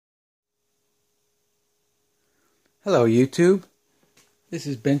Hello YouTube, this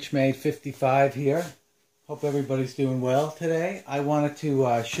is Benchmade55 here. Hope everybody's doing well today. I wanted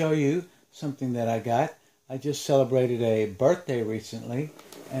to show you something that I got. I just celebrated a birthday recently,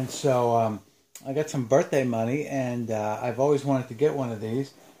 and so I got some birthday money, and I've always wanted to get one of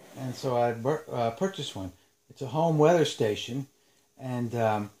these, and so I purchased one. It's a home weather station,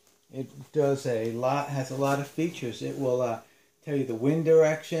 and it does has a lot of features. It will tell you the wind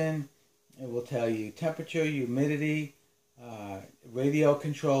direction. It will tell you temperature, humidity, radio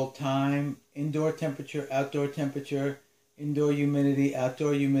control time, indoor temperature, indoor humidity,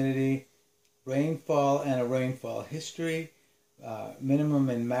 outdoor humidity, rainfall and a rainfall history,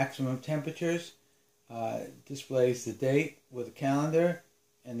 minimum and maximum temperatures, displays the date with a calendar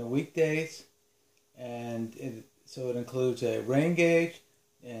and the weekdays, and so it includes a rain gauge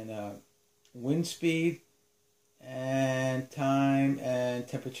and wind speed, and time and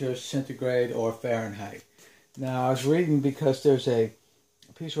temperature, centigrade or Fahrenheit. Now, I was reading because there's a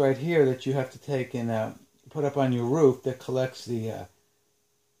piece right here that you have to take and put up on your roof that collects the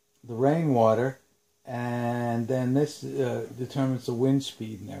rainwater, and then this determines the wind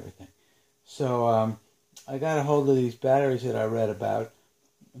speed and everything. So I got a hold of these batteries that I read about.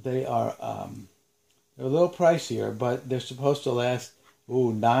 They are they're a little pricier, but they're supposed to last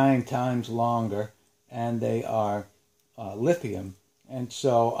 9 times longer. And they are lithium, and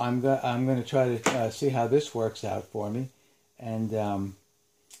so I'm going to try to see how this works out for me, and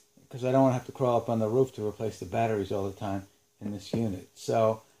because I don't want to have to crawl up on the roof to replace the batteries all the time in this unit.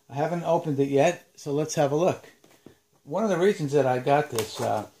 So I haven't opened it yet, so let's have a look. One of the reasons that I got this,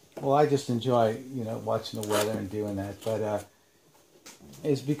 well, I just enjoy watching the weather and doing that, but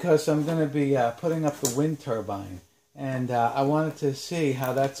is because I'm going to be putting up the wind turbine, and I wanted to see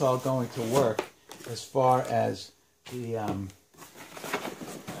how that's all going to work. As far as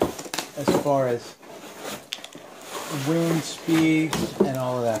wind speeds and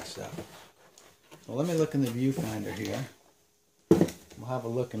all of that stuff. Well, let me look in the viewfinder here. We'll have a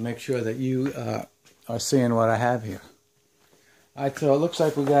look and make sure that you are seeing what I have here. All right, so it looks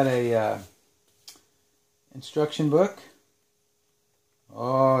like we got a instruction book.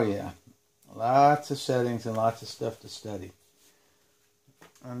 Oh yeah, lots of settings and lots of stuff to study.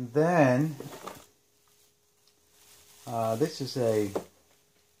 And then this is I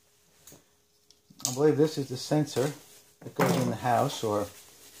believe this is the sensor that goes in the house, or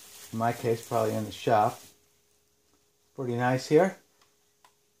in my case, probably in the shop. Pretty nice here.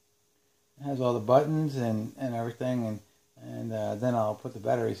 It has all the buttons and everything, and then I'll put the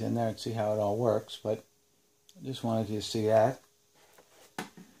batteries in there and see how it all works, but I just wanted you to see that.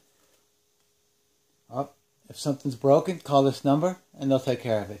 Oh, if something's broken, call this number, and they'll take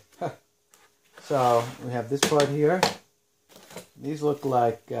care of it. So we have this part here. These look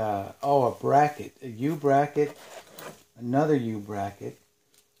like, a bracket, a U bracket, another U bracket,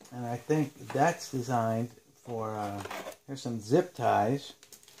 and I think that's designed for, here's some zip ties,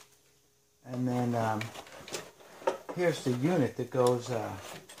 and then here's the unit that goes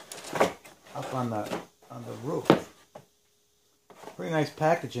up on the roof. Pretty nice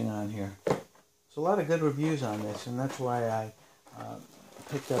packaging on here. There's a lot of good reviews on this, and that's why I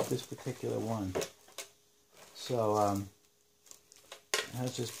picked up this particular one. So it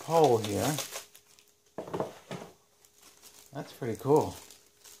has this pole here. That's pretty cool.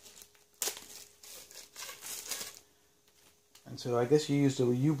 And so I guess you used a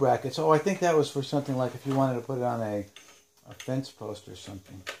U bracket. So I think that was for something like if you wanted to put it on a fence post or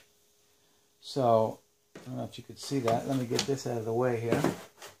something. So I don't know if you could see that. Let me get this out of the way here. And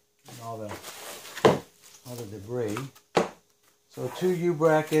all the debris. So 2 U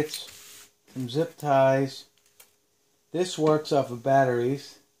brackets, some zip ties. This works off of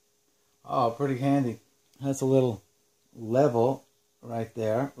batteries. Oh, pretty handy. It has a little level right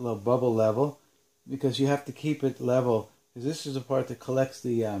there, a little bubble level, because you have to keep it level, because this is the part that collects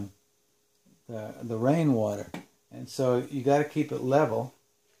the rainwater, and so you got to keep it level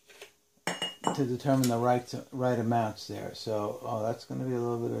to determine the right amounts there. So, that's going to be a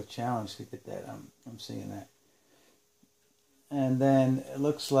little bit of a challenge to get that. I'm seeing that. And then it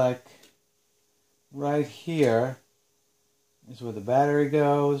looks like right here is where the battery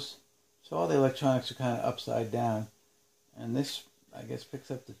goes. So all the electronics are kind of upside down. And this, I guess,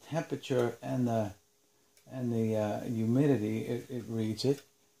 picks up the temperature and the humidity. It reads it.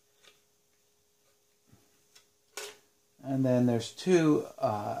 And then there's two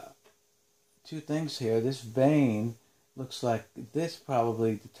things here. This vane looks like this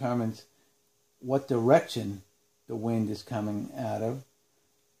probably determines what direction the wind is coming out of,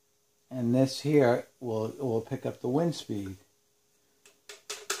 and this here will pick up the wind speed.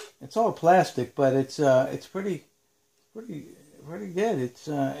 It's all plastic, but it's pretty pretty good. It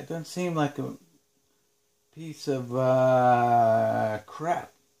doesn't seem like a piece of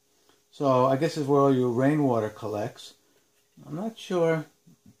crap. So I guess it's where all your rainwater collects. I'm not sure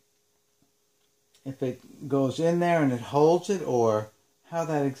if it goes in there and it holds it, or how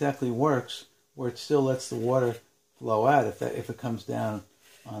that exactly works, where it still lets the water flow out if it comes down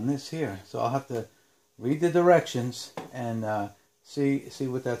on this here. So I'll have to read the directions and see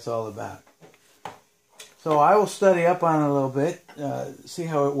what that's all about. So I will study up on it a little bit, see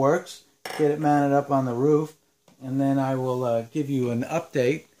how it works, get it mounted up on the roof, and then I will give you an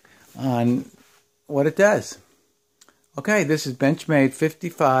update on what it does. Okay, this is Benchmade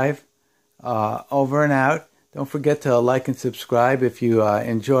 55, over and out. Don't forget to like and subscribe if you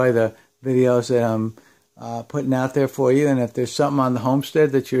enjoy the videos that I'm putting out there for you. And if there's something on the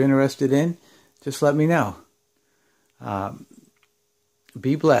homestead that you're interested in, just let me know.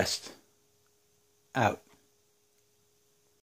 Be blessed. Out.